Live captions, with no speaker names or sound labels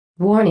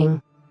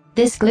Warning.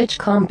 This glitch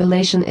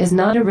compilation is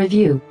not a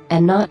review,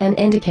 and not an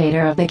indicator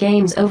of the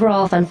game's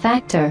overall fun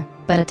factor,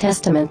 but a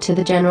testament to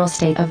the general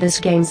state of this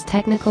game's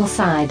technical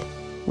side,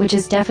 which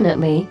is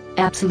definitely,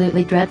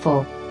 absolutely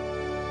dreadful.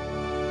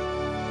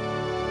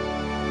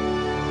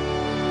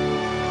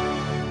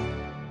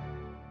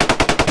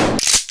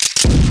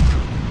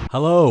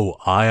 Hello,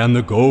 I am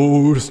the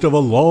ghost of a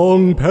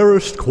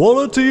long-perished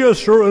quality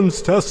assurance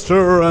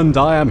tester, and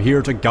I am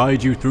here to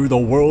guide you through the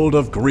world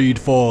of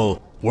Greedfall,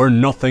 where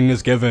nothing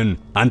is given,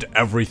 and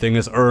everything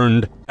is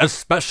earned,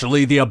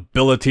 especially the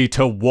ability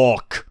to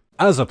walk.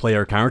 As a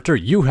player character,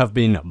 you have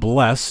been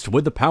blessed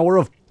with the power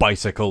of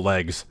bicycle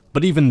legs,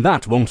 but even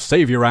that won't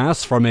save your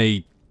ass from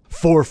a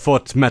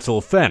 4-foot metal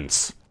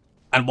fence.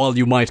 And while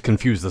you might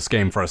confuse this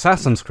game for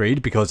Assassin's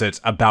Creed because it's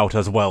about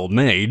as well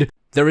made,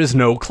 there is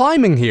no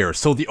climbing here,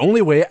 so the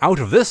only way out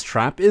of this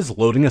trap is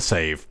loading a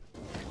save.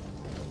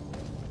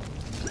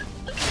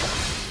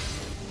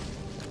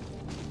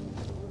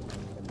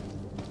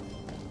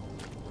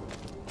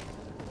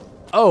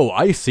 Oh,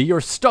 I see you're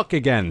stuck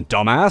again,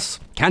 dumbass.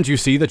 Can't you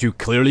see that you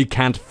clearly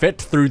can't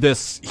fit through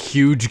this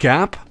huge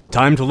gap?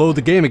 Time to load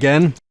the game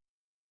again.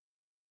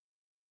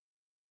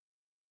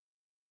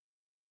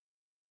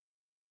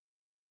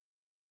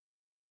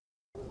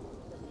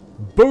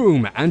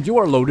 Boom, and you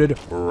are loaded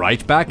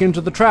right back into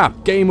the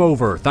trap. Game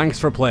over, thanks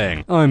for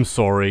playing. I'm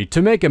sorry,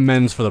 to make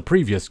amends for the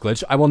previous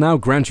glitch, I will now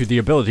grant you the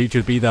ability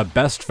to be the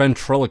best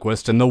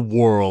ventriloquist in the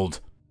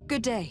world.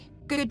 Good day.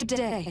 Good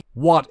day.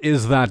 What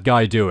is that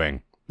guy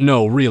doing?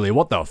 No, really,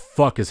 what the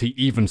fuck is he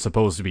even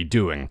supposed to be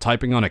doing?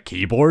 Typing on a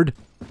keyboard?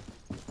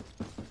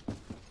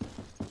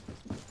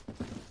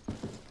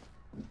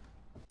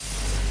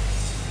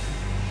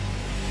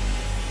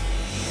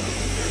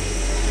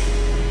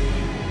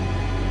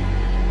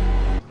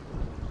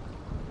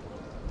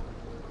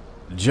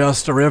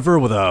 Just a river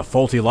with a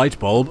faulty light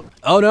bulb.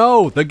 Oh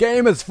no, the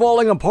game is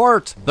falling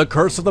apart! The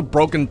curse of the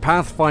broken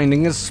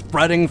pathfinding is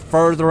spreading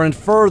further and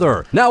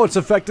further. Now it's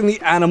affecting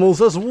the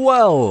animals as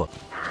well!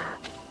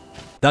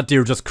 That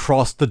deer just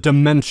crossed the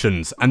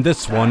dimensions, and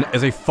this one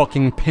is a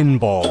fucking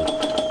pinball.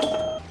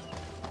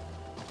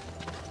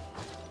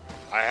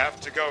 I have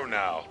to go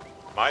now.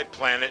 My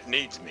planet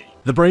needs me.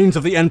 The brains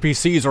of the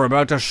NPCs are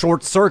about to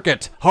short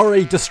circuit.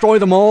 Hurry, destroy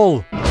them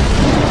all!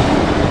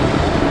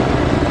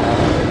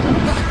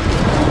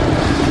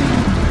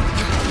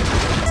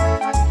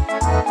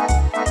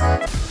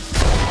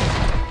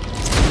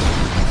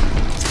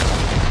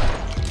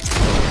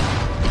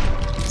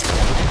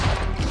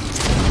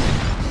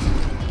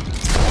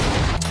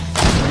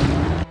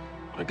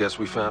 I guess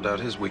we found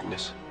out his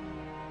weakness.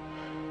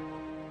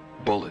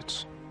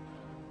 Bullets.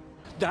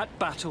 That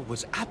battle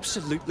was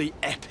absolutely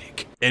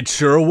epic. It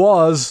sure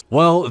was.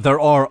 Well, there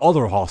are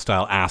other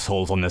hostile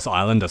assholes on this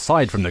island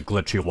aside from the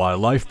glitchy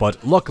wildlife,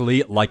 but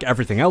luckily, like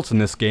everything else in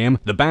this game,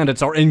 the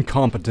bandits are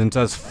incompetent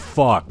as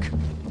fuck.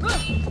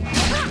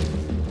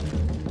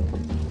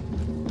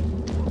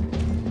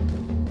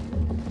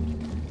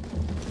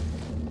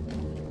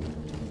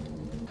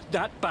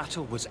 That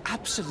battle was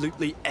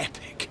absolutely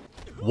epic.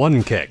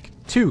 1 kick,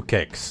 2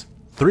 kicks,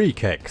 3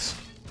 kicks,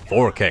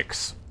 4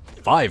 kicks,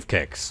 5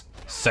 kicks,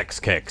 6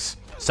 kicks,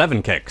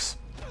 7 kicks,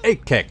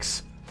 8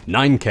 kicks,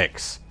 9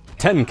 kicks,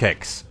 10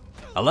 kicks,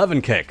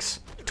 11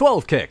 kicks,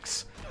 12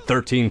 kicks,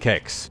 13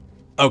 kicks.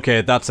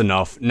 Okay, that's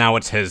enough. Now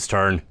it's his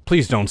turn.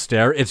 Please don't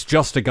stare. It's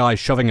just a guy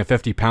shoving a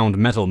 50-pound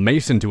metal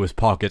mace into his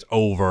pocket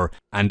over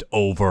and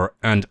over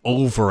and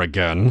over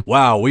again.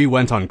 Wow, we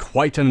went on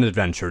quite an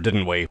adventure,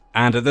 didn't we?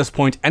 And at this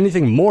point,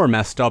 anything more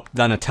messed up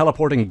than a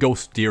teleporting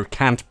ghost deer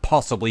can't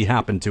possibly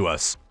happen to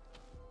us.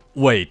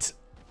 Wait.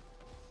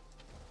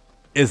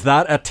 Is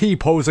that a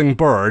T-posing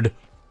bird?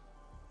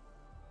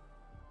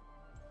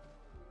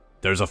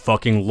 There's a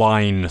fucking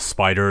line,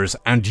 spiders,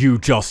 and you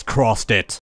just crossed it.